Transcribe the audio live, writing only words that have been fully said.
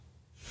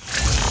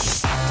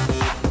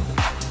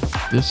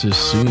This is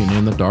Seeing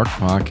in the Dark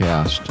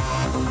podcast.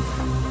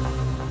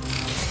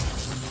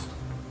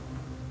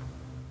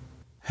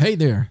 Hey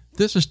there,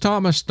 this is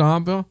Thomas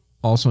Domville,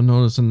 also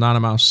known as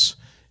Anonymous.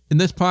 In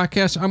this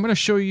podcast, I'm going to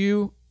show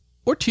you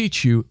or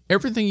teach you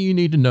everything you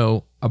need to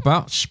know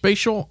about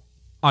spatial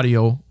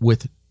audio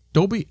with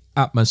Dolby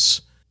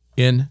Atmos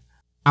in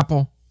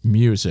Apple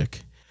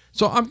Music.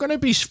 So I'm going to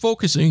be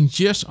focusing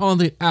just on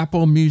the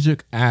Apple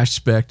Music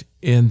aspect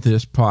in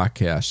this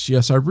podcast.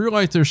 Yes, I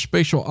realize there's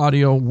spatial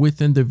audio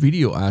within the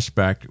video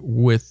aspect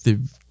with the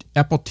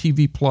Apple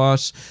TV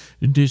Plus,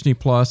 Disney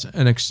Plus,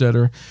 and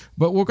etc.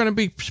 But we're going to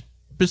be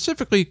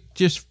specifically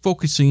just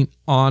focusing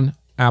on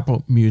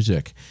Apple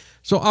Music.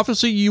 So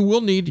obviously you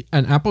will need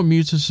an Apple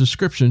Music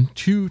subscription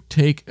to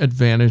take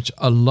advantage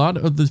of a lot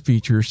of the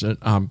features that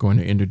I'm going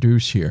to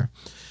introduce here.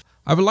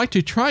 I would like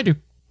to try to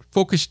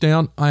focus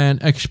down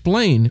and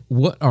explain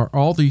what are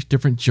all these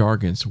different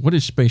jargons. What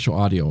is spatial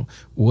audio?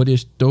 What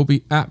is Dolby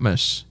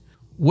Atmos?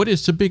 What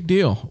is the big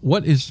deal?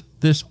 What is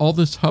this? All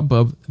this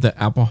hubbub that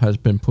Apple has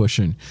been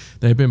pushing.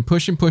 They've been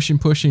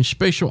pushing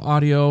spatial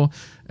audio.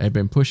 They've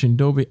been pushing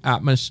Dolby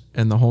Atmos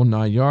and the whole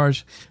 9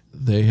 yards.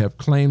 They have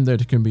claimed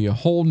that it can be a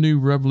whole new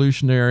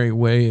revolutionary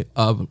way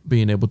of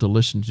being able to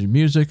listen to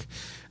music,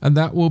 and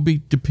that will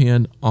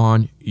depend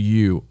on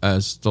you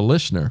as the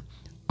listener.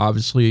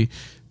 Obviously,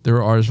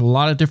 there are a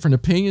lot of different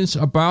opinions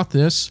about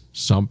this.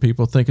 Some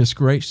people think it's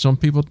great, some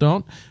people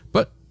don't,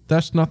 but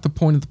that's not the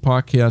point of the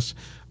podcast.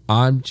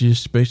 I'm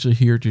just basically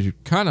here to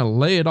kind of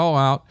lay it all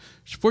out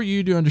for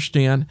you to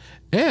understand,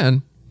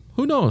 and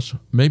who knows,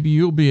 maybe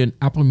you'll be an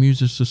Apple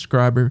Music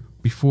subscriber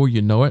before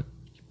you know it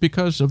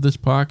because of this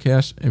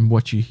podcast and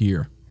what you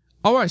hear.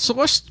 All right, so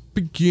let's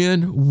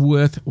begin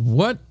with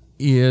what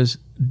is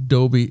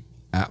Dolby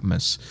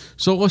Atmos.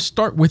 So let's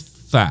start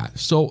with that.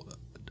 So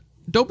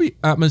Dolby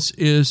Atmos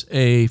is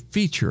a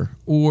feature,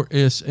 or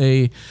is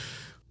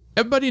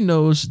everybody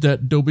knows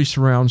that Dolby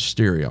surrounds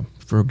stereo,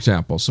 for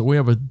example. So we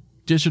have a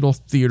digital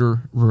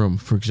theater room,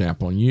 for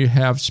example, and you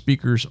have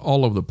speakers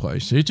all over the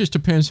place. It just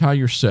depends how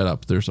you're set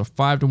up. There's a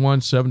 5-1,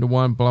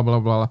 7-1, blah, blah,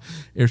 blah.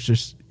 It's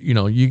just,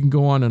 you can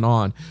go on and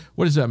on.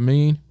 What does that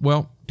mean?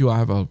 Well, do I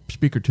have a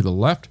speaker to the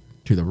left,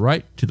 to the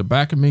right, to the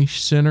back of me,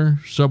 center,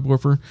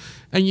 subwoofer?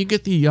 And you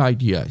get the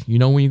idea.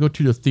 When you go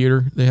to the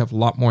theater, they have a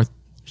lot more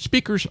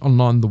speakers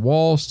along the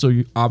walls,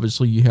 so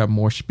obviously you have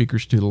more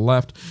speakers to the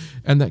left,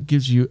 and that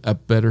gives you a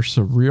better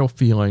surreal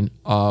feeling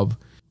of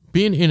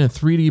being in a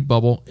 3D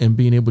bubble and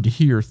being able to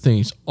hear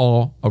things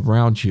all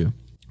around you.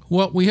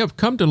 Well, we have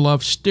come to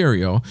love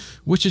stereo,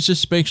 which is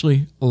just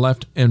spatially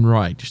left and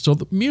right. So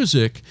the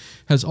music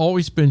has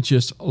always been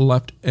just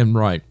left and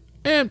right.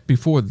 And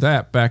before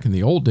that, back in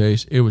the old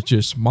days, it was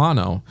just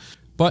mono.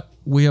 But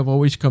we have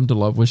always come to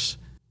love with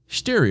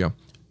stereo.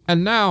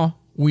 And now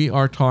we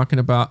are talking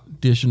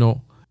about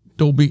digital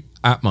Dolby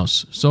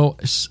Atmos. So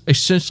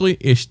essentially,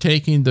 it's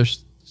taking the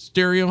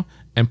stereo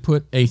and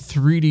put a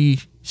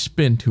 3D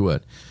spin to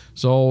it.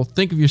 So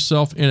think of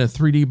yourself in a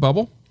 3D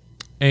bubble,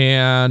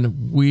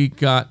 and we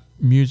got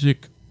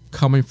music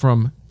coming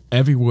from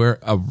everywhere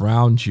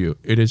around you.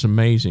 It is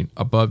amazing.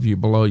 Above you,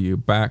 below you,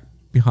 back,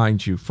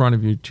 behind you, front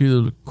of you,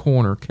 to the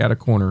corner, cat a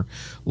corner,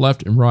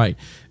 left and right.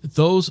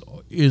 Those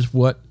is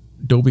what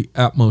Dolby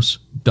Atmos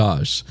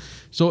does.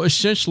 So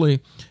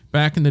essentially,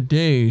 back in the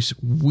days,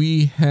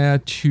 we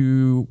had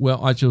to,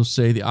 I just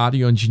say the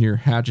audio engineer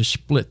had to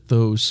split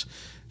those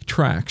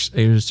tracks.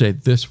 They would say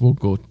this will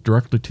go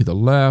directly to the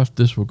left,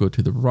 this will go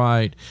to the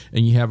right,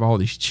 and you have all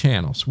these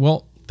channels.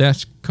 Well,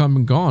 that's come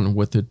and gone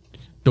with the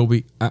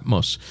Dolby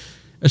Atmos.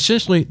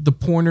 Essentially, the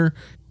pointer,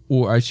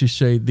 or I should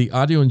say the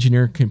audio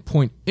engineer, can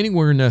point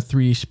anywhere in that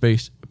 3D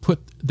space, put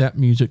that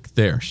music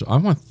there. So I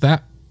want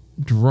that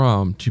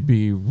drum to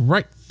be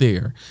right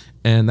there,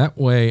 and that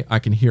way I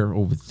can hear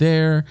over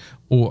there,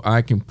 or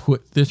I can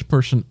put this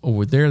person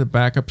over there, the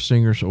backup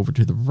singers over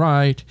to the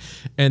right,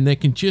 and they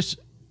can just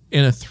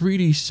in a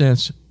 3D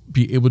sense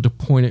be able to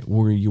point it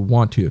where you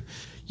want to.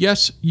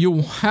 Yes,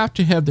 you'll have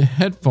to have the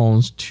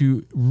headphones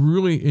to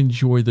really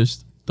enjoy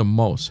this the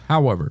most.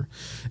 However,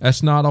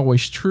 that's not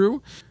always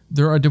true.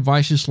 There are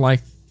devices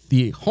like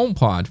the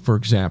HomePod, for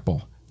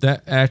example,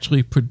 that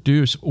actually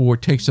produce or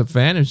takes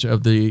advantage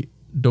of the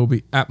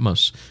Dolby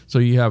Atmos. So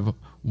you have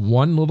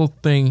one little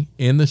thing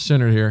in the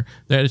center here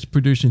that is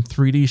producing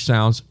 3D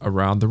sounds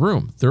around the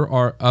room. There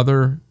are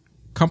other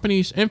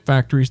companies and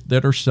factories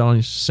that are selling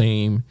the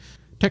same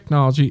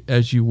technology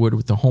as you would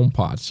with the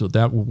HomePod, so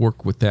that will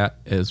work with that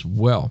as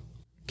well.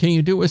 Can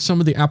you do it with some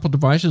of the Apple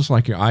devices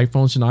like your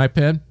iPhones and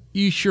iPad?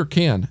 You sure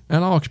can,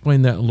 and I'll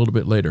explain that a little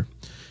bit later.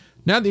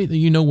 Now that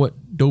you know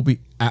what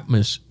Dolby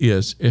Atmos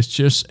is, it's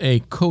just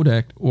a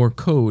codec or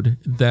code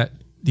that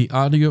the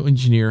audio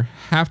engineer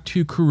have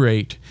to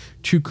create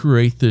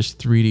this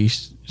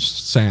 3D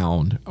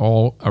sound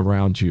all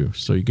around you.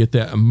 So you get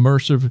that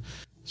immersive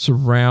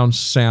surround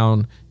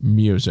sound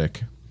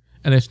music.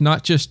 And it's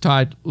not just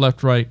tied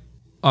left, right,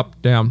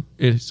 up, down.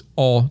 It's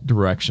all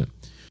direction.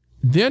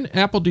 Then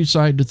Apple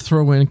decided to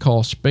throw in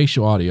called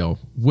spatial audio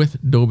with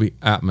Dolby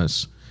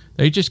Atmos.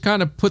 They just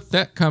kind of put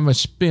that kind of a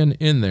spin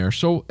in there.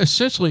 So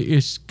essentially,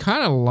 it's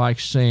kind of like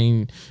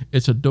saying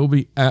it's a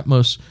Dolby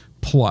Atmos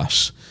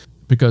Plus,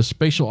 because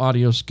spatial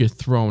audios get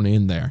thrown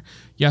in there.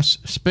 Yes,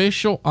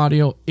 spatial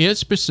audio is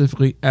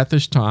specifically at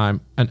this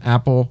time an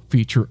Apple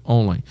feature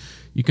only.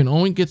 You can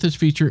only get this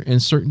feature in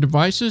certain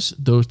devices.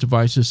 Those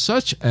devices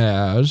such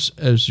as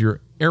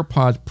your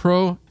AirPods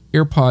Pro,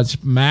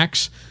 AirPods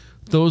Max,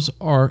 those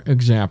are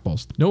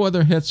examples. No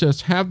other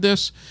headsets have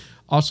this.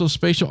 Also,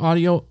 spatial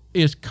audio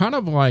is kind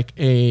of like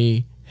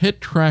a head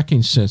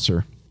tracking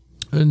sensor.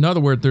 In other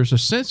words, there's a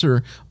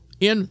sensor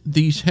in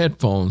these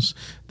headphones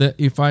that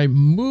if I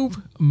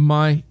move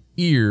my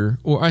ear,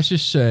 or I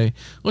should say,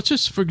 let's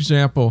just, for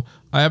example,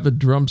 I have a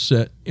drum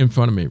set in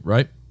front of me,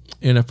 right?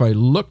 And if I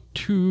look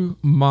to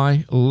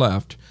my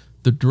left,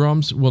 the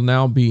drums will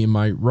now be in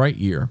my right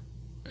ear.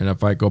 And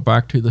if I go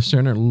back to the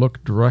center and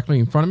look directly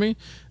in front of me,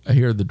 I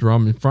hear the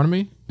drum in front of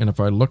me. And if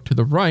I look to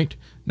the right,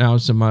 now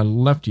it's in my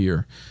left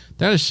ear.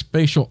 That is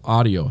spatial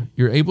audio.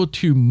 You're able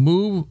to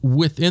move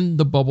within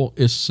the bubble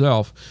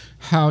itself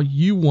how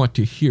you want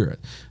to hear it.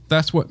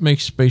 That's what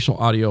makes spatial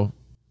audio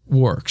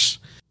works.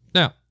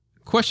 Now,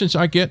 questions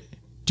I get: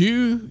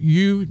 do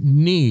you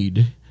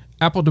need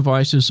Apple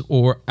devices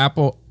or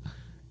Apple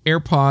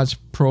AirPods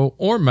Pro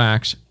or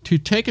Max to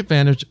take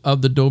advantage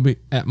of the Dolby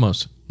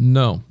Atmos?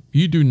 No,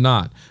 you do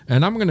not.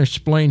 And I'm going to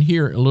explain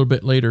here a little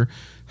bit later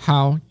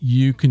how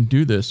you can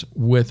do this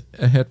with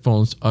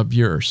headphones of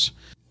yours.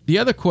 The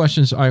other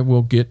questions I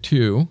will get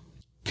to: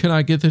 can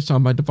I get this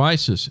on my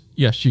devices?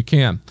 Yes, you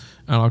can.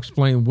 And I'll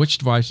explain which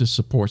devices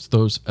supports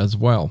those as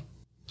well.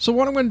 So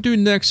what I'm going to do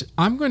next,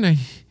 I'm going to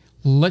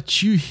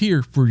let you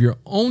hear for your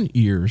own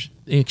ears,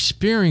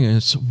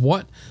 experience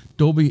what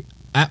Dolby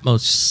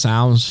Atmos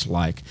sounds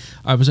like.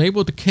 I was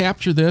able to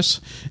capture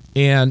this,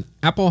 and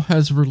Apple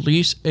has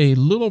released a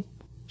little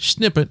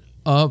snippet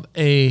of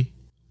a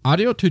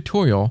audio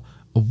tutorial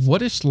of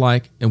what it's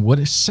like and what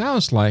it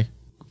sounds like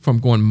from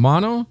going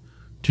mono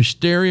to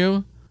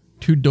stereo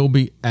to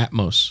Dolby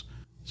Atmos.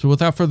 So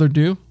without further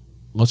ado,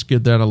 let's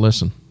give that a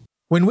listen.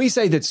 When we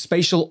say that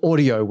spatial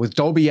audio with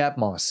Dolby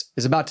Atmos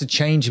is about to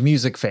change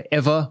music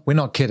forever, we're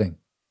not kidding.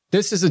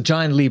 This is a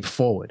giant leap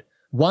forward,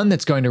 one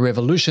that's going to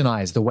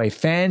revolutionize the way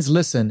fans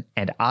listen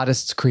and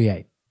artists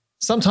create.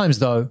 Sometimes,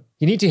 though,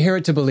 you need to hear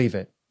it to believe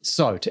it.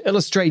 So, to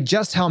illustrate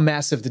just how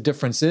massive the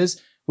difference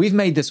is, we've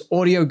made this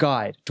audio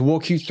guide to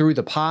walk you through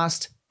the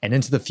past and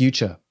into the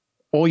future.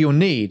 All you'll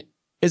need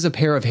is a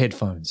pair of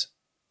headphones.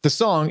 The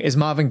song is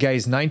Marvin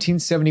Gaye's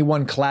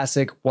 1971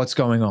 classic, What's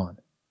Going On?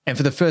 And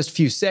for the first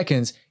few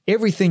seconds,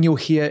 everything you'll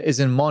hear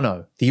is in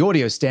mono, the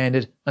audio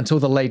standard, until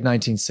the late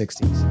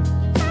 1960s.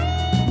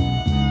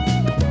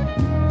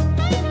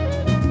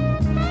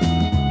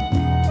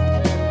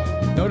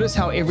 Notice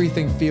how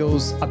everything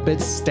feels a bit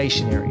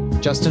stationary,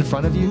 just in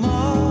front of you.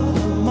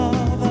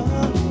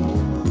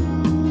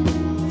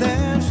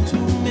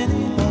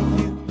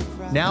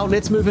 Now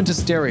let's move into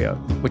stereo,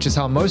 which is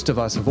how most of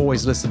us have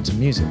always listened to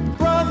music.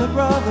 Brother,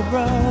 brother,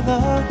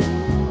 brother,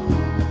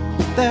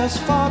 there's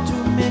far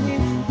too many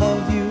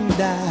of you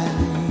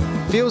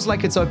dying. Feels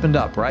like it's opened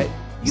up, right?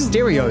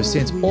 Stereo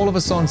sends all of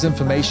a song's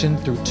information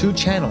through two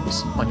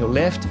channels, on your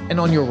left and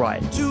on your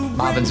right.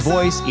 Marvin's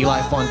voice,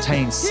 Eli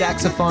Fontaine's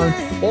saxophone,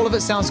 all of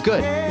it sounds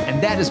good.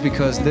 And that is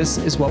because this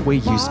is what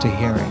we're used to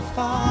hearing.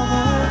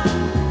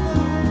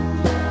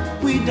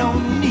 We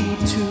don't need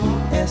to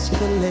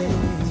escalate.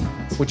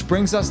 Which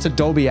brings us to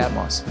Dolby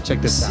Atmos.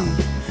 Check this out.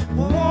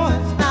 War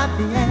is not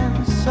the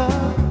answer,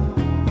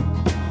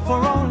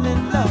 for only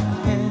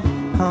love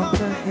can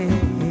conquer hate.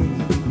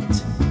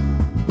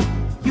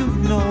 You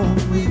know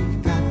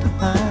we've got to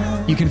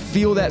find. You can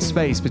feel that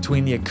space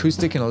between the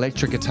acoustic and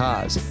electric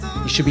guitars.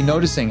 You should be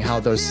noticing how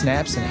those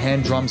snaps and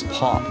hand drums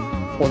pop,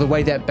 or the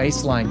way that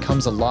bass line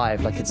comes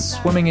alive like it's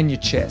swimming in your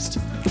chest.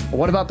 Or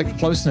what about the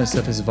closeness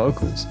of his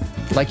vocals?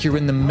 Like you're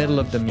in the middle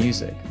of the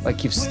music,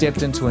 like you've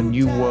stepped into a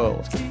new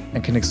world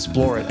and can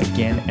explore it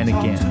again and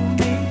again.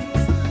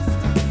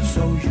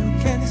 So you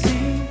can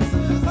see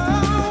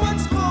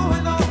what's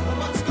going on,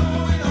 what's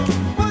going on,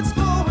 what's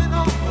going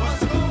on,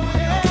 what's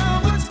going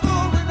on, what's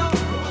going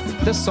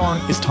on. This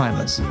song is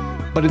timeless,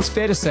 but it's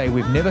fair to say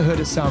we've never heard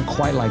it sound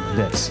quite like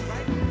this.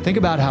 Think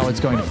about how it's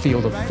going to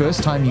feel the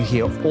first time you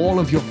hear all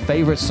of your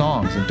favorite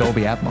songs in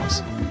Dolby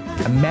Atmos.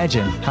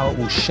 Imagine how it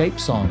will shape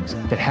songs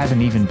that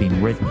haven't even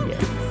been written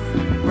yet.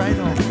 Right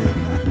on.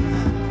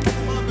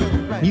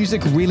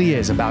 Music really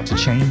is about to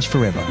change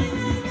forever.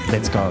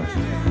 Let's go.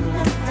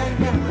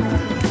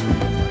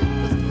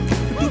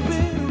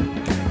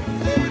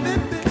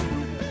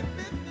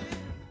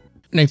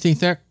 And I think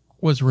that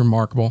was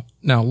remarkable.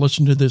 Now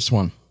listen to this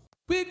one.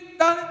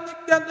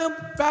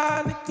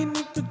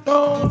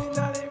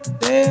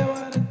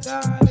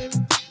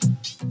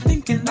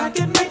 Thinking I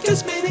can make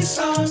as many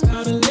songs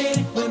out of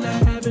lady when I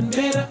haven't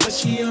met her, but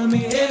she on me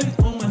heavy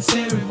on my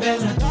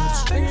cerebellum.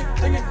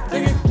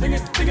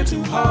 Thinking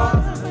too hard,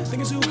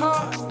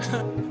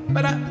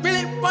 but I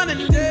really wanna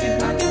do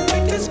it. I can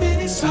make as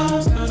many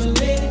songs out of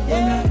lady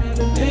when I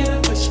haven't met her,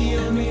 but she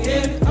on me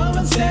heavy on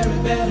my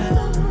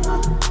cerebellum.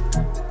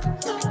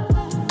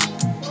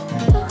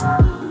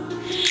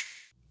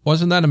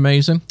 Wasn't that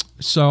amazing?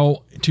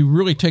 So to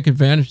really take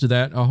advantage of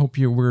that, I hope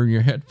you're wearing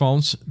your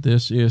headphones.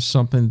 This is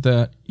something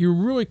that you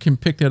really can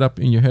pick that up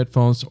in your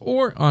headphones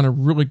or on a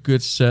really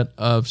good set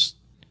of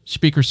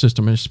speaker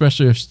system,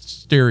 especially a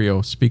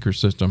stereo speaker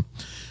system.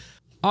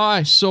 All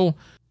right, so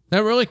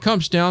that really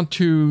comes down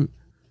to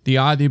the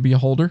eye of the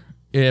beholder.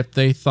 If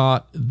they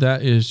thought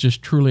that is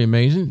just truly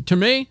amazing. To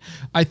me,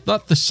 I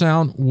thought the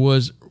sound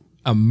was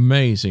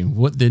amazing.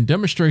 What the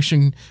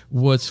demonstration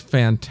was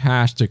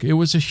fantastic. It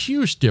was a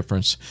huge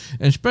difference,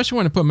 and especially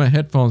when I put my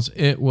headphones,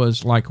 it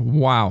was like,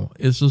 wow,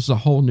 this is a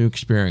whole new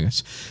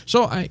experience.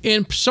 So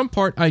in some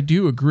part, I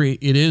do agree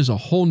it is a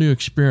whole new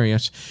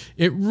experience.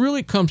 It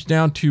really comes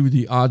down to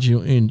the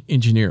audio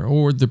engineer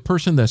or the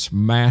person that's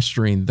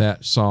mastering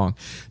that song.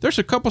 There's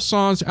a couple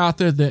songs out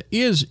there that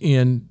is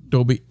in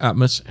Dolby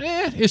Atmos,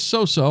 it's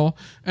so-so,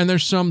 and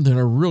there's some that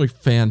are really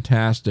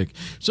fantastic.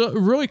 So it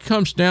really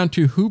comes down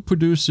to who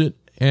produced it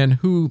and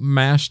who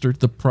mastered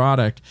the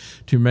product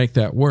to make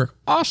that work.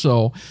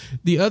 Also,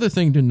 the other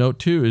thing to note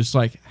too is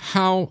like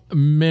how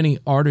many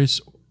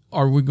artists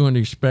are we going to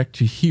expect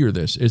to hear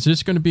this? Is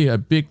this going to be a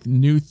big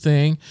new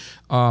thing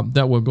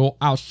that will go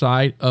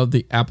outside of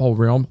the Apple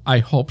realm? I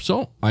hope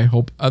so. I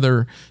hope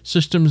other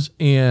systems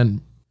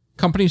and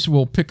companies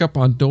will pick up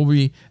on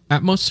Dolby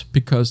Atmos,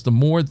 because the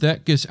more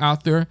that gets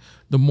out there,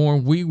 the more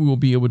we will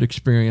be able to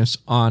experience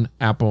on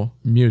Apple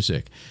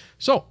Music.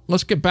 So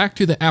let's get back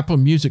to the Apple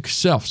Music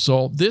itself.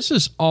 So this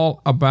is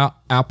all about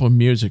Apple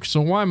Music.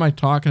 So why am I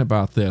talking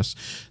about this?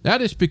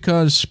 That is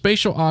because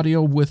spatial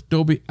audio with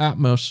Dolby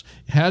Atmos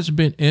has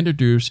been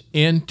introduced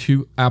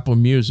into Apple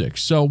Music.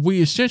 So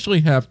we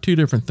essentially have two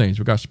different things.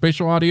 We got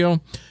spatial audio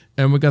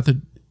and we got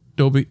the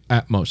Dolby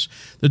Atmos.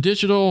 The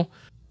digital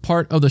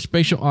part of the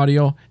spatial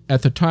audio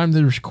at the time of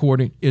the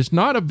recording is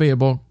not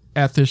available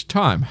at this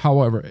time.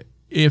 However,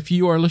 if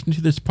you are listening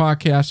to this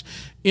podcast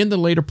in the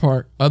later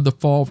part of the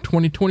fall of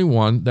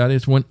 2021, that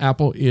is when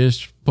Apple is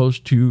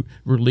supposed to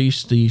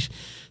release the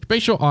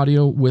spatial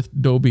audio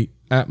with Dolby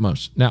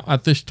Atmos. Now,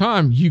 at this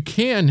time, you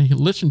can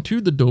listen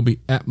to the Dolby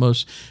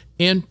Atmos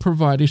and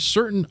provide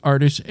certain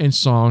artists and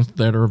songs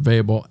that are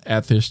available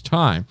at this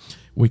time.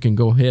 We can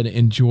go ahead and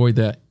enjoy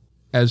that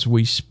as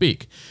we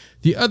speak.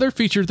 The other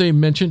feature they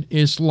mentioned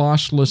is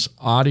lossless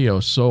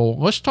audio. So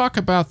let's talk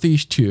about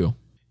these two.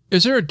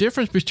 Is there a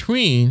difference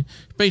between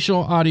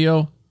spatial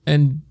audio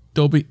and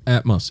Dolby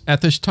Atmos?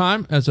 At this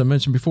time, as I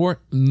mentioned before,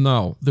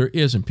 no, there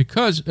isn't,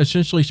 because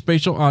essentially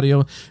spatial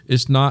audio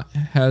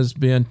has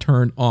been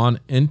turned on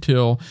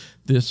until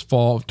this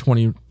fall of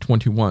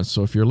 2021.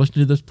 So if you're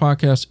listening to this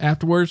podcast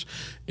afterwards,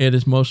 it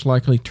is most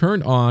likely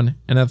turned on,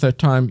 and at that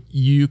time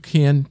you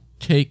can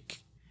take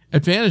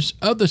advantage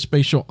of the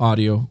spatial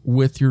audio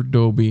with your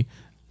Dolby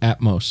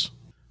Atmos.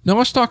 Now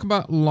let's talk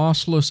about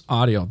lossless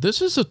audio.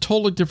 This is a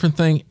totally different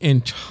thing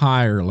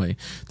entirely.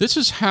 This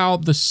is how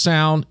the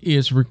sound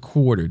is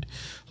recorded.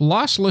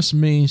 Lossless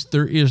means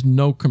there is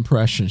no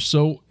compression.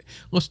 So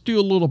let's do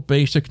a little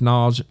basic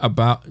knowledge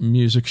about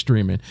music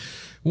streaming.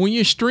 When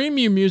you stream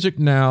your music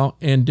now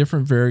in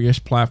different various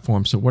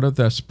platforms, so whether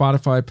that's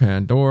Spotify,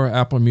 Pandora,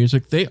 Apple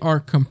Music, they are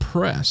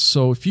compressed.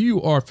 So if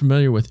you are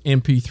familiar with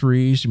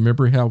MP3s,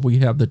 remember how we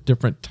have the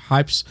different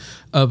types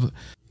of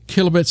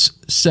kilobits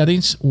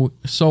settings.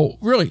 So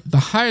really, the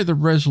higher the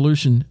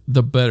resolution,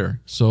 the better.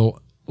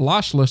 So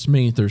lossless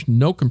means there's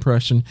no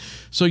compression,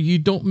 so you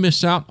don't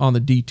miss out on the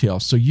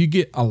details. So you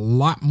get a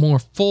lot more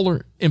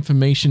fuller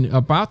information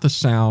about the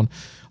sound,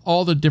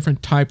 all the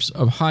different types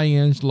of high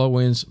ends, low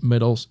ends,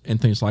 middles,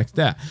 and things like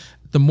that.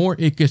 The more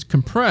it gets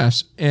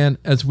compressed, and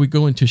as we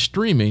go into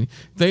streaming,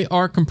 they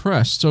are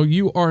compressed. So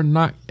you are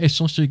not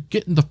essentially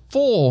getting the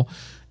full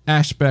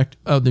aspect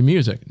of the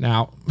music.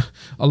 Now,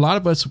 a lot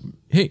of us,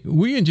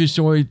 we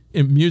enjoy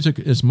music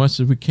as much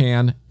as we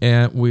can,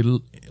 and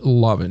we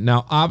love it.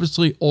 Now,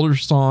 obviously, older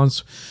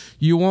songs,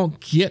 you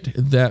won't get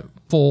that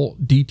full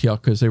detail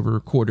because they were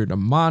recorded in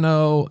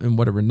mono and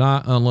whatever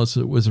not, unless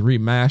it was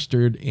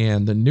remastered,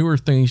 and the newer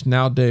things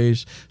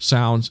nowadays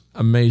sounds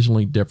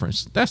amazingly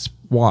different. That's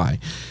why.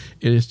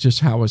 It is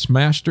just how it's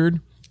mastered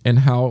and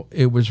how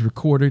it was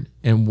recorded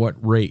and what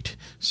rate.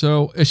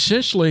 So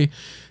essentially,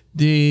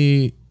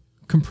 the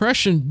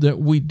compression that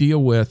we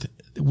deal with,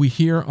 we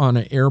hear on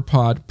an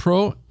AirPod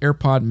Pro,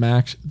 AirPod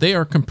Max, they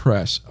are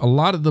compressed. A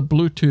lot of the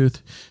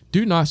Bluetooth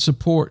do not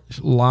support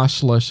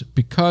lossless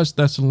because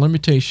that's a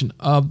limitation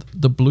of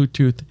the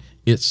Bluetooth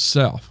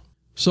itself.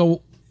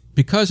 So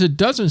because it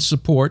doesn't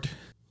support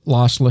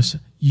lossless,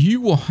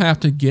 you will have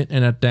to get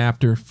an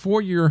adapter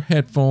for your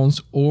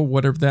headphones or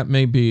whatever that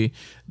may be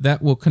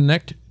that will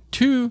connect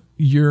to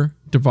your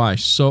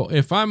device. So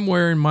if I'm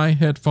wearing my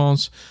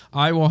headphones,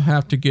 I will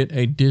have to get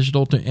a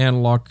digital to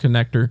analog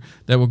connector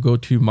that will go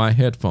to my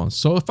headphones.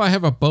 So if I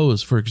have a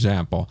Bose, for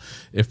example,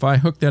 if I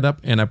hook that up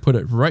and I put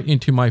it right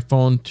into my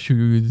phone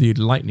to the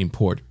lightning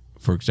port,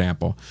 for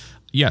example,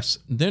 yes,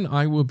 then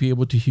I will be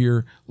able to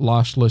hear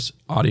lossless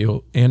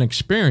audio and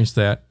experience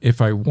that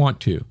if I want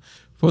to.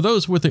 For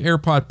those with the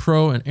AirPod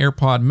Pro and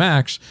AirPod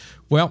Max,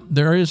 well,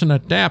 there is an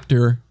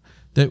adapter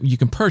that you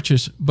can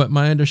purchase, but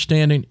my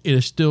understanding it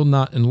is still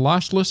not in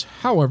lossless.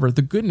 However,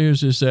 the good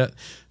news is that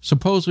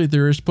supposedly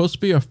there is supposed to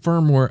be a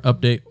firmware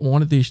update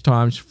one of these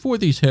times for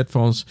these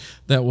headphones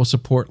that will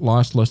support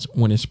lossless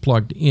when it's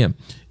plugged in.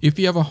 If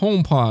you have a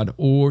HomePod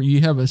or you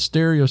have a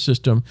stereo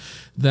system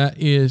that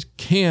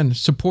can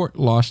support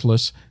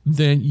lossless,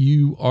 then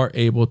you are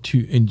able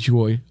to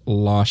enjoy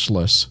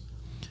lossless.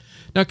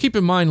 Now keep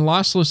in mind,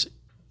 lossless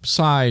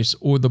size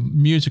or the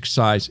music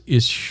size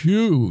is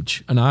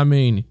huge, and I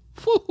mean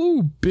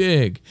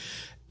big.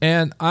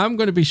 And I'm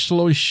going to be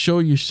slowly show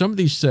you some of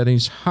these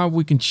settings, how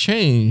we can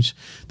change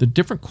the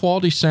different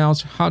quality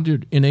sounds, how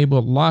to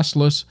enable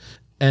lossless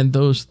and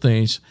those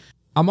things.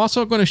 I'm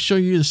also going to show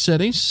you the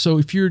settings. So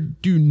if you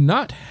do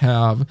not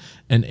have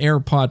an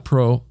AirPod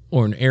Pro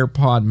or an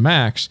AirPod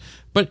Max,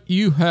 but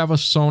you have a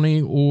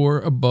Sony or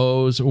a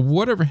Bose or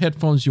whatever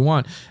headphones you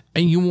want,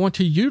 and you want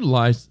to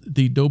utilize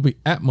the Dolby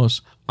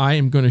Atmos, I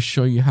am going to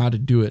show you how to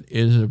do it.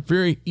 It is a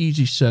very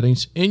easy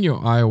settings in your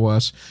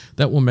iOS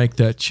that will make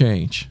that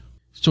change,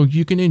 so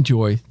you can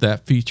enjoy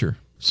that feature.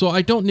 So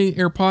I don't need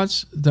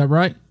AirPods, is that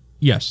right?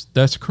 Yes,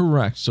 that's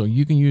correct. So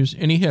you can use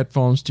any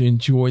headphones to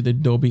enjoy the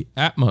Dolby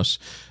Atmos.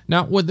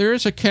 Now, there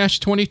is a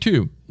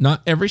catch-22.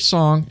 Not every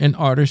song and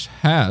artist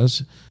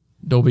has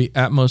Dolby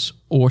Atmos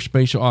or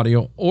spatial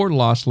audio or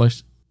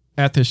lossless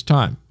at this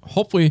time.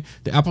 Hopefully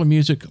the Apple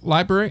Music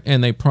library,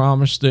 and they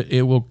promise that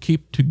it will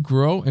keep to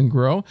grow and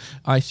grow.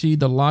 I see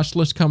the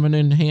lossless coming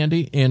in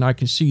handy, and I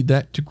can see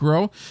that to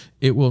grow.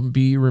 It will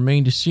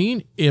remain to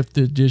seen if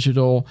the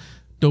digital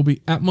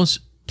Dolby Atmos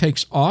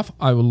takes off.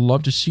 I would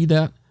love to see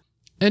that.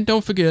 And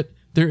don't forget,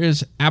 there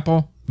is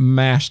Apple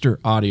Master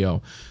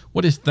Audio.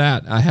 What is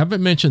that? I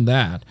haven't mentioned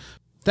that.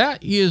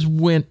 That is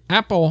when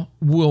Apple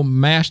will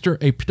master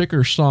a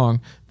particular song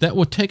that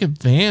will take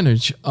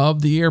advantage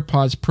of the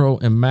AirPods Pro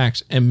and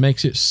Max and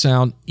makes it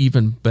sound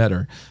even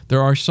better. There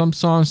are some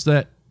songs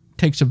that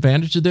takes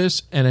advantage of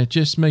this, and it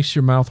just makes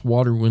your mouth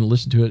water when you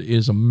listen to it. It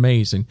is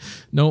amazing.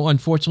 No,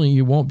 unfortunately,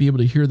 you won't be able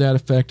to hear that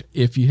effect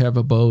if you have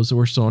a Bose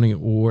or Sony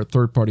or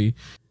third-party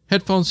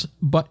headphones,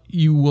 but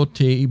you will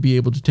be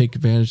able to take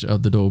advantage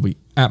of the Dolby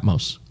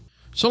Atmos.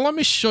 So let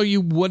me show you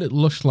what it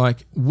looks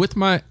like with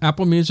my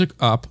Apple Music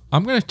up.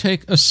 I'm going to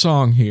take a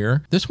song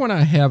here. This one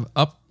I have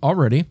up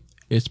already.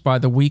 It's by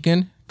The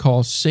Weeknd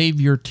called Save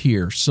Your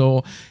Tears.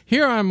 So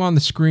here I'm on the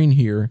screen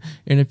here,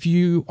 and if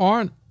you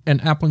aren't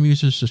an Apple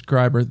Music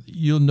subscriber,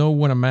 you'll know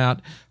what I'm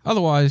at.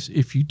 Otherwise,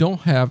 if you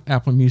don't have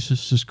Apple Music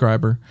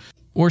subscriber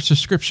or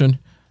subscription,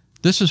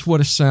 this is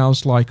what it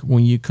sounds like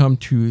when you come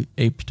to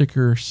a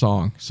particular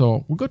song.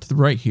 So we'll go to the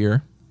right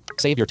here.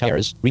 Save Your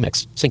Tears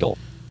remix single.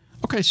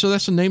 Okay, so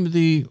that's the name of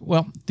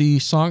the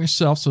song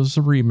itself, so it's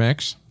a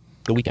remix.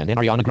 The Weeknd and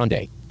Ariana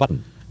Grande.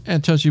 Button.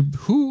 And it tells you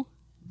who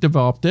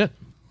developed it.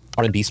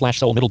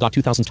 R&B/soul middle.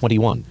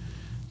 2021.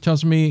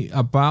 Tells me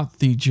about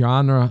the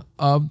genre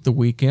of The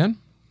Weeknd.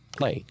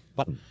 Play.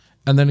 Button.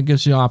 And then it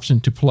gives you the option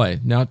to play.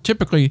 Now,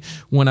 typically,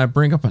 when I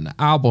bring up an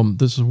album,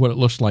 this is what it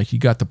looks like. You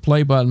got the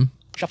play button.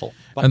 Shuffle.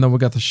 Button. And then we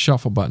got the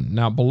shuffle button.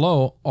 Now,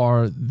 below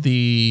are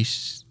the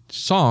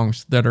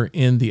songs that are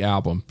in the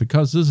album.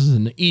 Because this is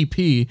an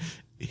EP,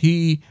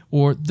 he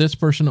or this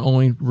person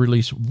only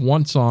released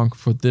one song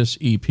for this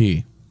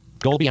EP.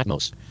 Dolby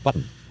Atmos.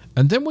 Button.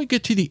 And then we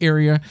get to the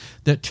area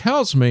that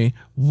tells me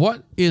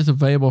what is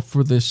available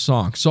for this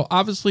song. So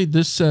obviously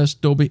this says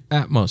Dolby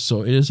Atmos,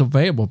 so it is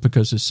available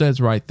because it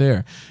says right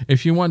there.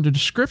 If you want the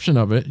description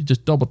of it,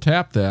 just double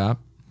tap that.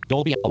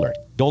 Dolby Alert.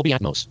 Dolby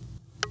Atmos.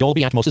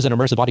 Dolby Atmos is an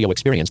immersive audio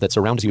experience that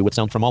surrounds you with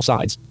sound from all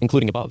sides,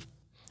 including above.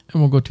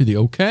 And we'll go to the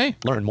OK.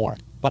 Learn more.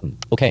 Button.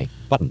 OK.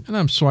 Button. And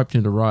I'm swiped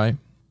to the right.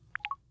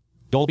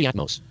 Dolby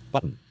Atmos.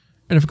 Button.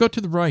 And if we go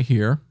to the right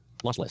here,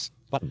 Lossless.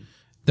 Button.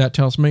 that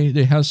tells me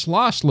it has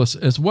lossless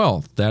as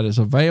well. That is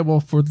available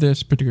for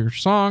this particular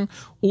song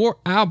or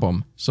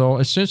album. So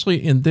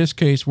essentially, in this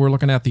case, we're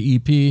looking at the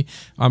EP.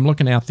 I'm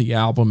looking at the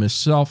album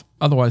itself.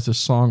 Otherwise, the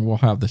song will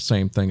have the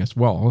same thing as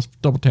well. Let's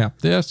double tap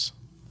this.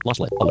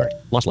 Lossless. Alert.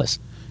 Lossless.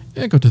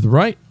 And go to the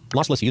right.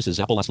 Lossless uses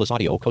Apple Lossless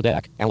Audio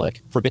Codec, ALEC,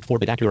 for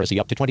bit-for-bit accuracy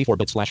up to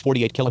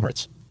 24-bit/48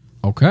 kilohertz.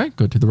 Okay,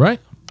 go to the right.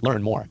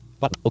 Learn more.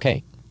 Button.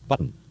 OK.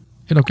 Button.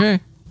 Hit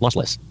OK.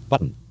 Lossless.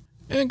 Button.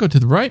 And go to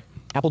the right.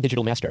 Apple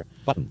Digital Master.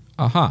 Button.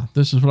 Aha,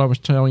 this is what I was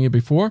telling you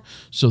before.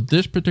 So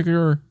this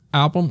particular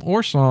album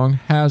or song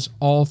has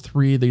all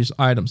three of these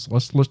items.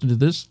 Let's listen to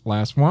this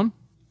last one.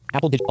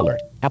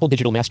 Alert. Apple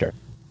Digital Master.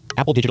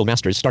 Apple Digital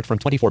Masters start from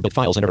 24-bit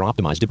files and are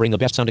optimized to bring the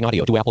best sounding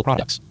audio to Apple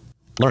products.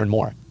 Learn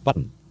more.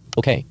 Button.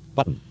 OK.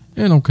 Button.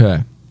 And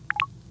OK.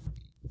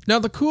 Now,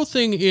 the cool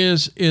thing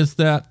is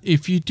that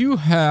if you do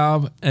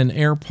have an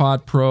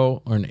AirPod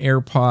Pro or an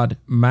AirPod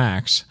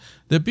Max,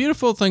 the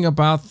beautiful thing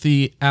about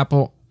the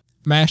Apple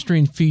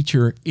mastering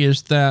feature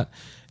is that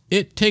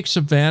it takes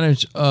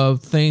advantage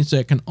of things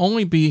that can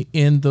only be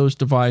in those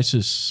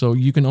devices. So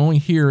you can only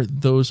hear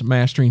those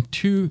mastering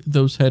to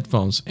those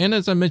headphones. And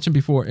as I mentioned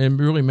before, it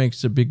really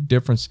makes a big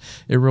difference.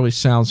 It really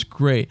sounds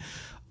great.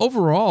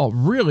 overall,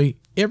 really,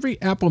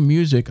 every Apple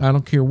Music, I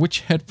don't care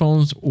which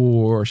headphones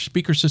or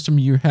speaker system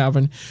you're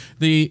having,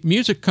 the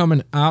music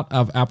coming out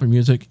of Apple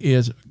Music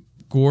is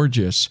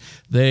gorgeous.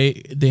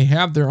 They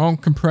have their own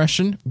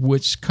compression,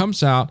 which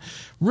comes out,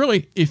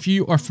 really, if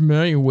you are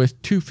familiar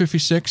with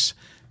 256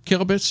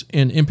 kilobits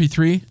in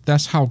MP3,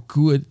 that's how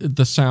good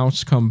the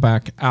sounds come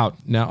back out.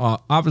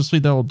 Now, obviously,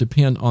 that'll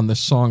depend on the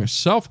song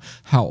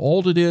itself, how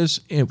old it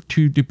is. It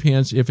too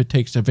depends if it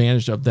takes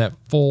advantage of that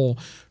full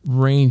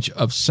range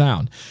of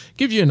sound.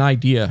 Give you an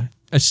idea,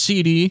 a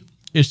CD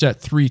is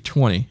at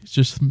 320.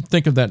 Just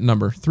think of that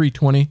number,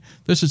 320.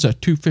 This is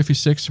at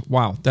 256.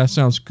 Wow, that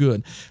sounds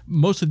good.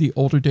 Most of the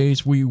older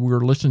days, we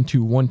were listening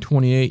to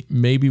 128,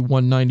 maybe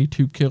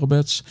 192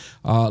 kilobits,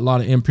 a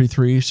lot of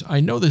MP3s. I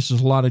know this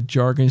is a lot of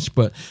jargons,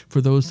 but for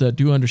those that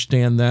do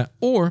understand that,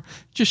 or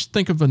just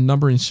think of a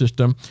numbering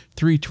system,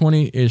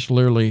 320 is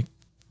literally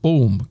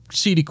boom,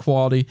 CD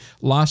quality.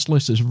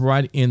 Lossless is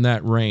right in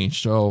that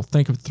range. So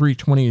think of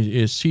 320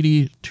 is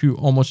CD to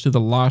almost to the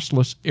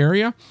lossless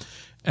area.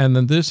 And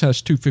then this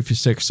has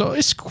 256. So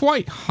it's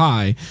quite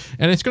high.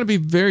 And it's going to be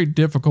very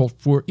difficult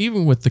for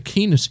even with the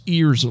keenest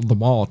ears of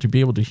them all to be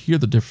able to hear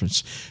the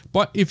difference.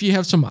 But if you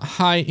have some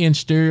high-end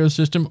stereo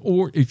system,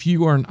 or if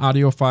you are an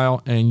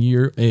audiophile and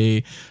you're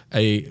a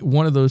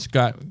one of those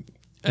got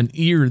an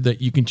ear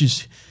that you can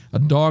just, a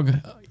dog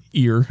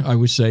ear, I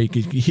would say, you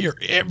can hear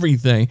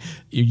everything,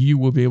 you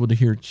will be able to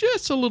hear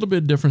just a little bit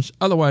of difference.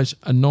 Otherwise,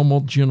 a normal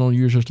general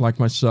user like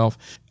myself,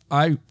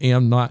 I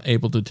am not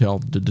able to tell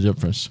the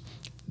difference.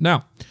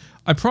 Now,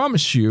 I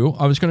promised you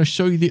I was going to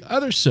show you the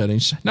other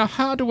settings. Now,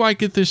 how do I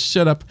get this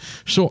set up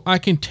so I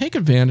can take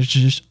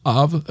advantages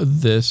of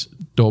this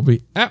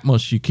Dolby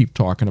Atmos you keep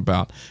talking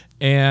about?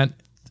 And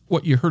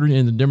what you heard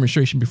in the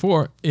demonstration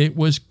before, it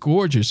was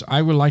gorgeous.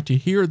 I would like to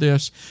hear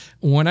this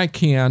when I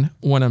can,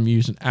 when I'm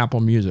using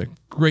Apple Music.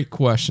 Great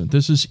question.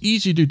 This is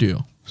easy to do.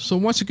 So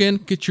once again,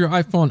 get your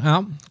iPhone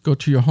out, go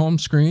to your home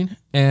screen,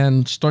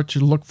 and start to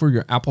look for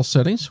your Apple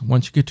settings.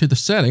 Once you get to the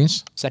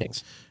settings,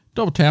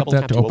 double tap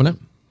that to open it.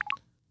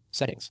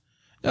 Settings.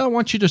 Now I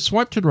want you to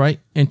swipe to the right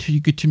until you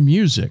get to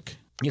Music.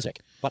 Music.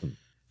 Button.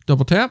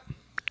 Double tap.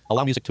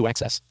 Allow music to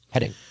access.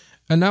 Heading.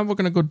 And now we're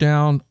going to go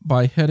down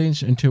by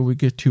headings until we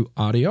get to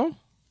Audio.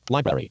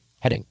 Library.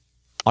 Heading.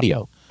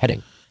 Audio.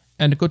 Heading.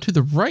 And to go to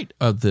the right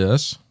of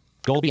this,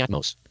 Dolby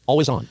Atmos.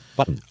 Always on.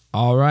 Button.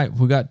 all right,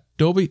 we got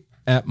Dolby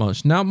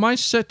Atmos. Now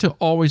mine's set to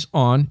always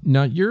on.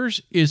 Now yours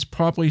is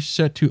probably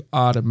set to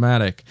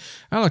automatic.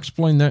 I'll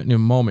explain that in a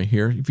moment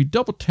here. If you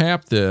double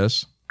tap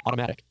this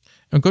Automatic.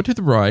 and go to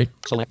the right,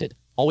 Selected.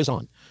 Always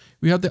on.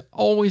 we have the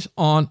always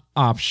on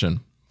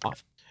option.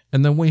 Off.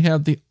 And then we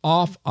have the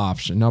off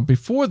option. Now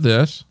before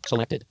this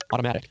Selected.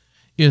 Automatic.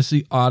 is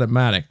the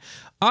automatic.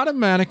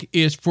 Automatic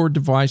is for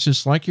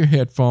devices like your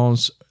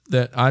headphones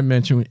that I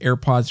mentioned,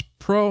 AirPods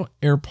Pro,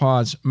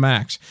 AirPods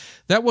Max.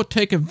 That will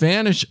take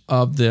advantage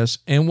of this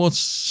and will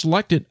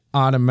select it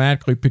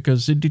automatically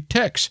because it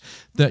detects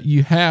that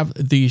you have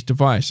these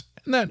devices.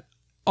 And that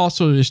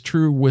also is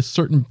true with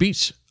certain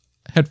Beats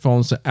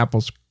headphones that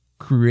Apple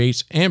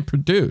creates and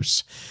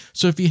produce.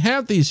 So if you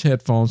have these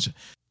headphones,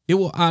 it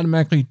will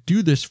automatically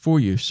do this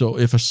for you. So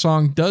if a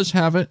song does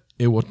have it,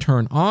 it will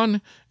turn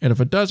on, and if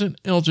it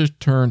doesn't, it'll just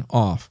turn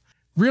off.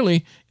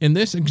 Really, in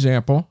this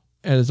example,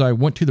 as I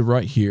went to the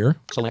right here,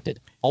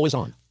 Selected. Always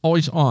on.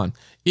 always on.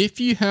 If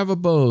you have a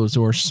Bose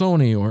or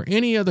Sony or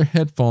any other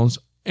headphones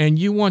and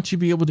you want to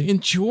be able to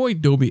enjoy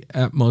Dolby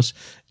Atmos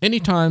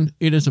anytime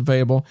it is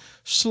available,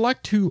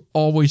 select to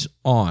always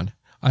on.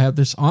 I have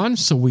this on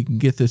so we can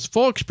get this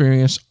full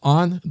experience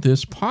on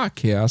this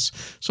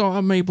podcast. So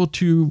I'm able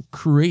to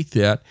create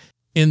that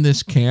in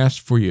this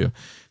cast for you.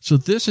 So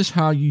this is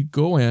how you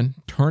go in,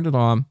 turn it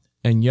on,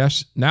 and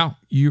yes, now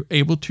you're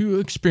able to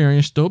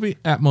experience Dolby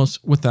Atmos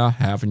without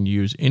having to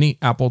use any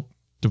Apple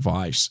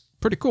device.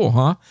 Pretty cool,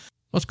 huh?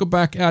 Let's go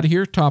back out of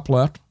here, top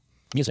left.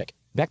 Music.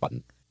 Back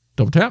button.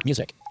 Double tap.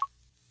 Music.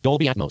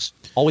 Dolby Atmos.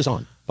 Always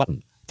on.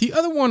 Button. The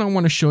other one I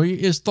want to show you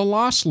is the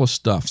lossless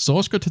stuff. So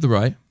let's go to the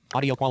right.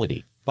 Audio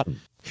quality. Button.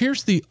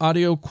 Here's the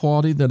audio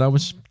quality that I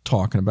was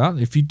talking about.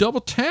 If you double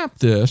tap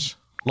this,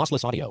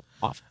 Lossless audio.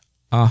 Off.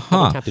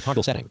 Double tap to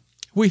toggle setting.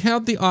 we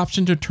have the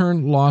option to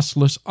turn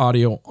lossless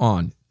audio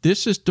on.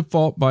 This is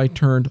default by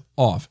turned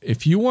off.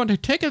 If you want to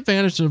take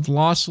advantage of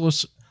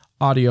lossless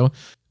audio,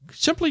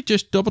 simply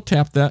just double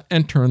tap that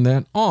and turn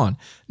that on.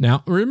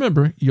 Now,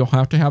 remember, you'll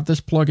have to have this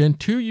plug in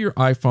to your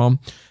iPhone,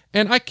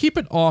 and I keep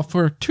it off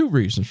for two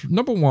reasons.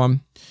 Number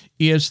one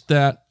is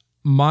that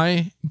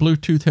my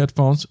Bluetooth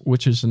headphones,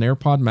 which is an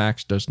AirPod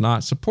Max, does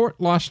not support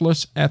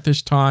lossless at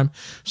this time,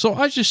 so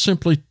I just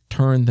simply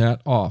turn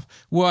that off.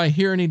 Will I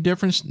hear any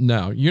difference?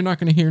 No, you're not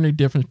going to hear any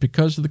difference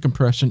because of the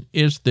compression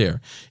is there.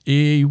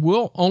 You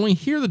will only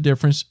hear the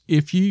difference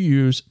if you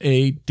use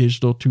a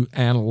digital to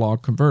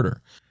analog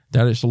converter.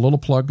 That is a little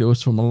plug that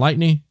goes from a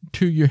Lightning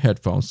to your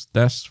headphones.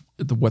 That's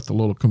what the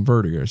little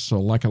converter is.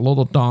 So like a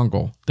little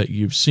dongle that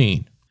you've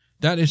seen.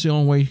 That is the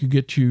only way you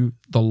get to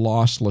the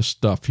lossless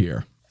stuff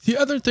here. The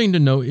other thing to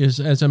note is,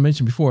 as I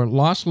mentioned before,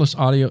 lossless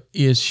audio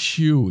is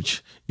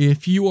huge.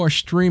 If you are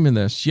streaming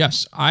this,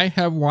 yes, I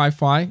have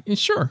Wi-Fi, and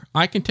sure,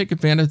 I can take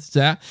advantage of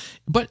that.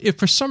 But if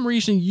for some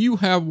reason you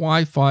have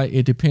Wi-Fi,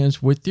 it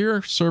depends with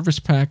your service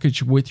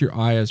package, with your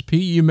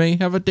ISP. You may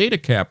have a data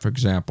cap, for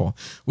example.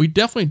 We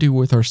definitely do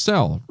with our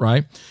cell,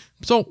 right?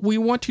 So we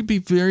want to be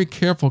very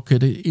careful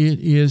because it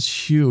is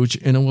huge,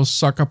 and it will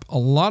suck up a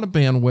lot of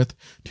bandwidth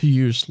to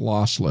use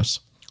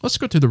lossless. Let's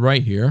go to the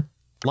right here.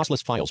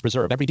 Lossless files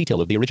preserve every detail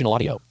of the original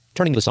audio.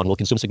 Turning this on will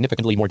consume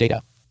significantly more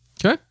data.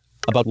 Okay.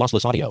 About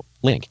lossless audio.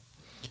 Link.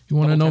 You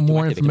want to know Double tap to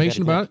more activate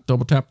information embedded about it?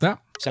 Double tap that.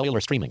 Cellular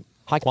streaming.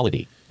 High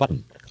quality.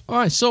 Button. All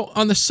right, so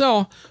on the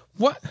cell,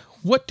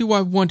 what do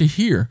I want to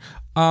hear?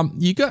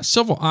 You got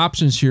several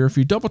options here. If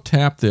you double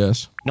tap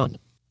this, None.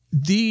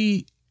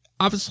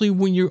 Obviously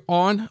when you're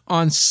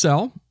on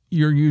cell,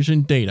 you're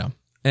using data,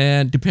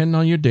 and depending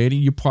on your data,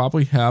 you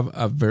probably have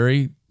a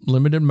very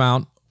limited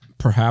amount.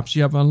 Perhaps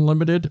you have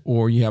unlimited,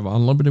 or you have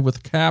unlimited with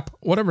a cap,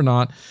 whatever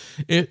not.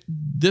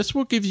 This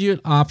will give you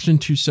an option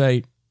to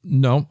say,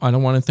 no, I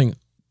don't want anything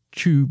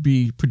to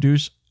be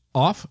produced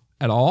off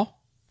at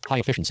all. High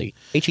efficiency.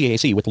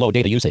 HEAC with low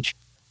data usage.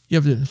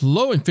 You have the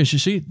low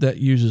efficiency that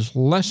uses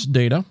less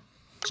data.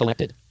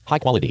 Selected. High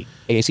quality.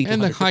 AAC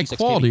And the high 256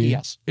 quality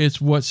kbps. is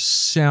what's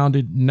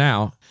sounded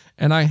now.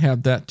 And I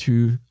have that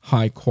to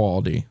high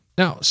quality.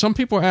 Now, some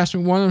people are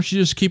asking, why don't you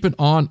just keep it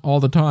on all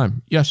the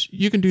time? Yes,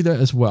 you can do that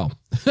as well.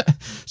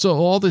 So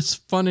all this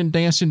fun and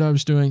dancing that I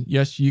was doing,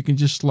 yes, you can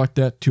just select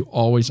that to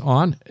always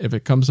on. If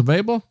it comes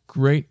available,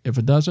 great. If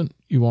it doesn't,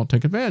 you won't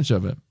take advantage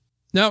of it.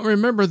 Now,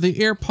 remember, the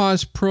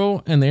AirPods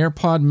Pro and the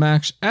AirPod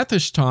Max at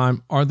this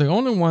time are the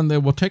only one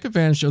that will take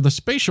advantage of the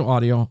spatial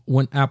audio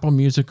when Apple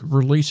Music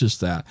releases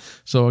that.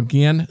 So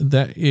again,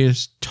 that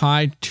is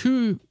tied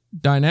to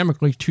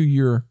dynamically to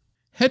your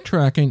head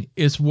tracking,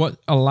 is what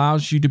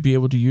allows you to be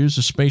able to use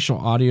the spatial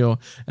audio,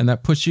 and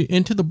that puts you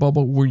into the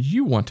bubble where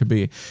you want to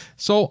be.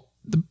 So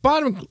the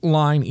bottom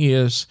line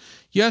is,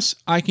 yes,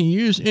 I can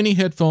use any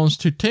headphones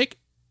to take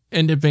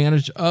an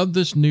advantage of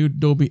this new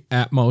Dolby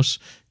Atmos.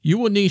 You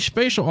will need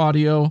spatial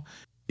audio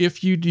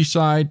if you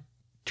decide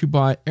to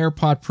buy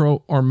AirPod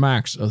Pro or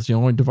Max. That's the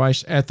only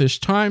device at this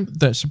time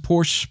that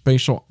supports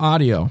spatial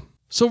audio.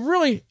 So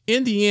really,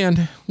 in the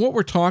end, what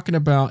we're talking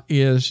about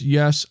is,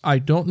 yes, I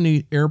don't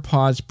need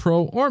AirPods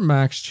Pro or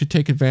Max to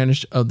take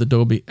advantage of the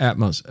Dolby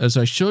Atmos. As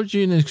I showed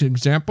you in this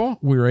example,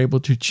 we were able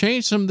to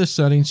change some of the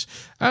settings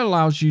that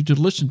allows you to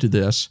listen to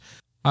this.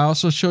 I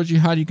also showed you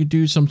how you could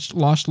do some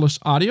lossless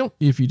audio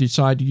if you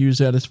decide to use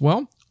that as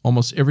well.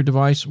 Almost every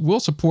device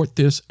will support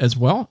this as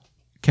well.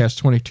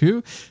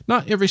 Catch-22.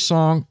 Not every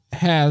song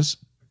has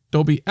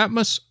Dolby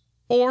Atmos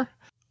or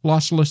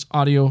lossless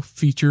audio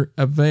feature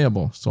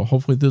available. So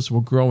hopefully this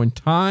will grow in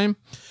time.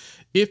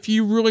 If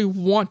you really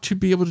want to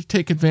be able to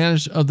take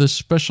advantage of this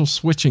special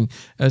switching,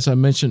 as I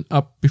mentioned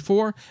up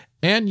before,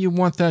 and you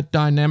want that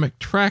dynamic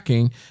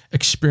tracking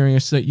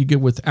experience that you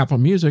get with Apple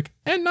Music,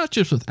 and not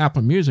just with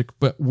Apple Music,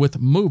 but with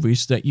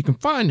movies that you can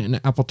find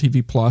in Apple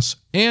TV Plus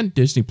and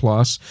Disney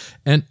Plus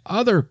and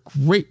other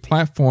great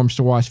platforms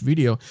to watch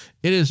video,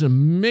 it is an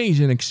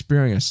amazing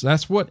experience.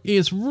 That's what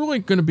is really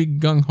going to be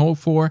gung-ho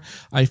for.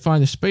 I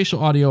find the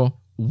spatial audio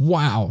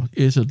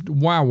is a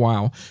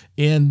wow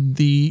in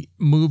the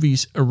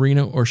movies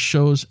arena or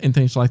shows and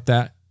things like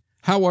that.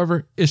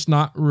 However, it's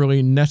not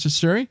really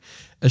necessary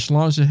as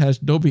long as it has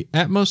Dolby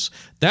Atmos.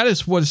 That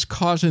is what is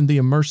causing the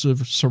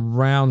immersive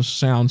surround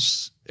sound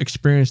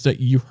experience that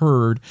you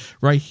heard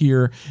right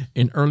here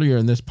earlier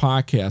in this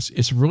podcast.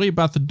 It's really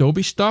about the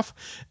Dolby stuff.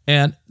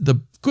 And the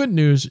good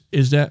news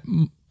is that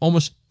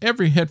almost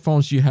every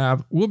headphones you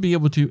have will be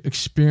able to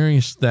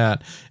experience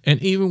that. And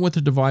even with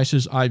the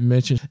devices I've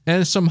mentioned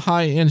and some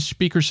high-end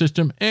speaker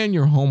system and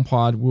your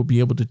HomePod will be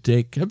able to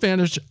take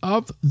advantage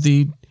of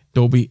the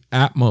Dolby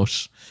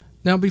Atmos.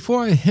 Now,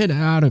 before I head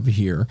out of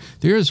here,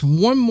 there is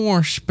one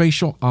more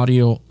spatial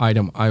audio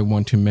item I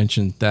want to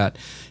mention that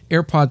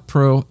AirPod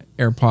Pro,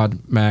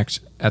 AirPod Max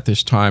at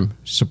this time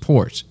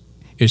supports,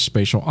 is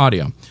spatial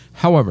audio.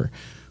 However,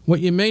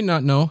 what you may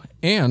not know,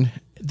 and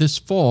this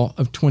fall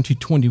of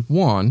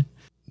 2021,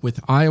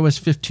 with iOS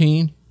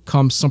 15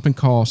 comes something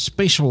called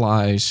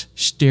Spatialized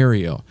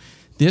Stereo.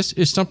 This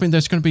is something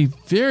that's going to be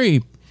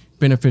very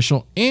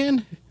beneficial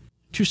and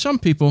to some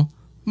people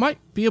might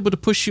be able to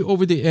push you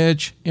over the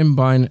edge in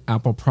buying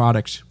Apple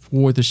products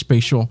for the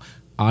spatial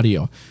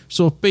audio.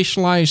 So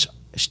Spatialized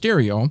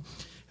Stereo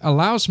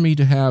allows me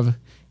to have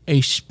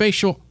a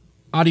spatial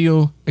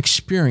audio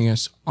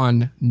experience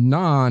on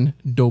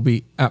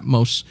non-Dolby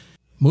Atmos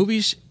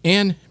movies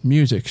and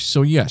music.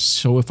 So yes,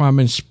 so if I'm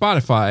in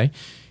Spotify,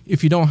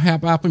 if you don't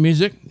have Apple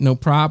Music, no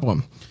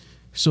problem.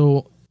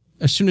 So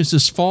as soon as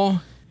this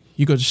fall,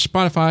 you go to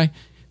Spotify,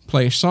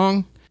 play a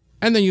song,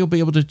 and then you'll be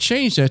able to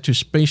change that to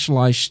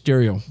spatialized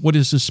stereo. What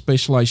is this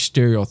spatialized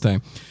stereo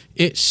thing?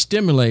 It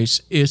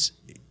stimulates, it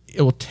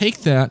will take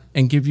that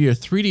and give you a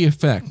 3D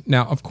effect.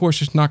 Now, of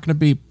course, it's not going to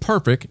be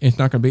perfect. It's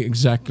not going to be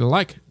exactly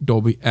like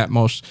Dolby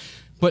Atmos,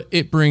 but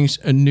it brings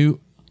a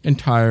new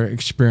entire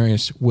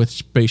experience with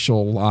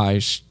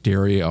spatialized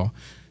stereo.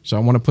 So I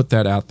want to put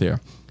that out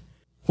there.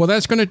 Well,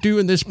 that's going to do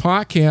in this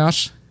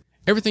podcast.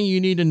 Everything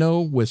you need to know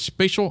with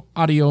spatial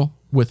audio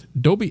with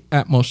Dolby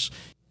Atmos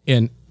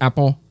and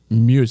Apple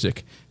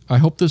Music. I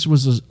hope this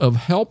was of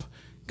help.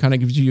 Kind of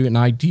gives you an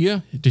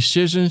idea,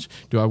 decisions.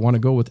 Do I want to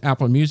go with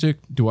Apple Music?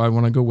 Do I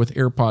want to go with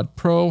AirPod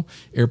Pro,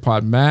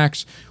 AirPod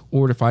Max?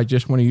 Or if I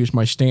just want to use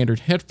my standard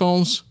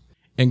headphones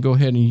and go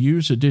ahead and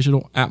use the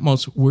digital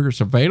Atmos where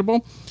it's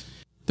available,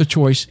 the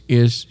choice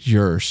is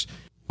yours.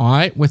 All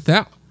right, with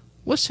that,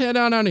 let's head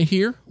out of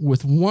here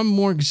with one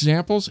more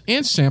examples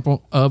and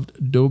sample of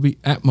Dolby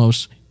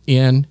Atmos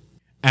in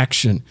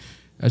action.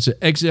 As I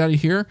exit out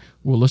of here,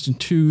 we'll listen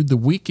to The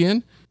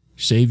Weeknd,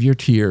 Save Your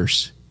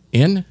Tears,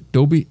 in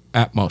Dolby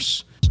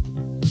Atmos.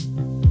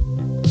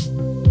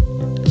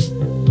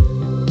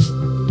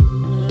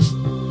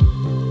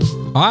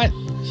 All right,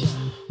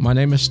 my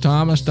name is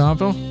Thomas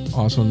Domville,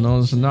 also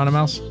known as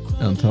Anonymous.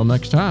 Until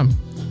next time,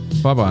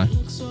 bye-bye.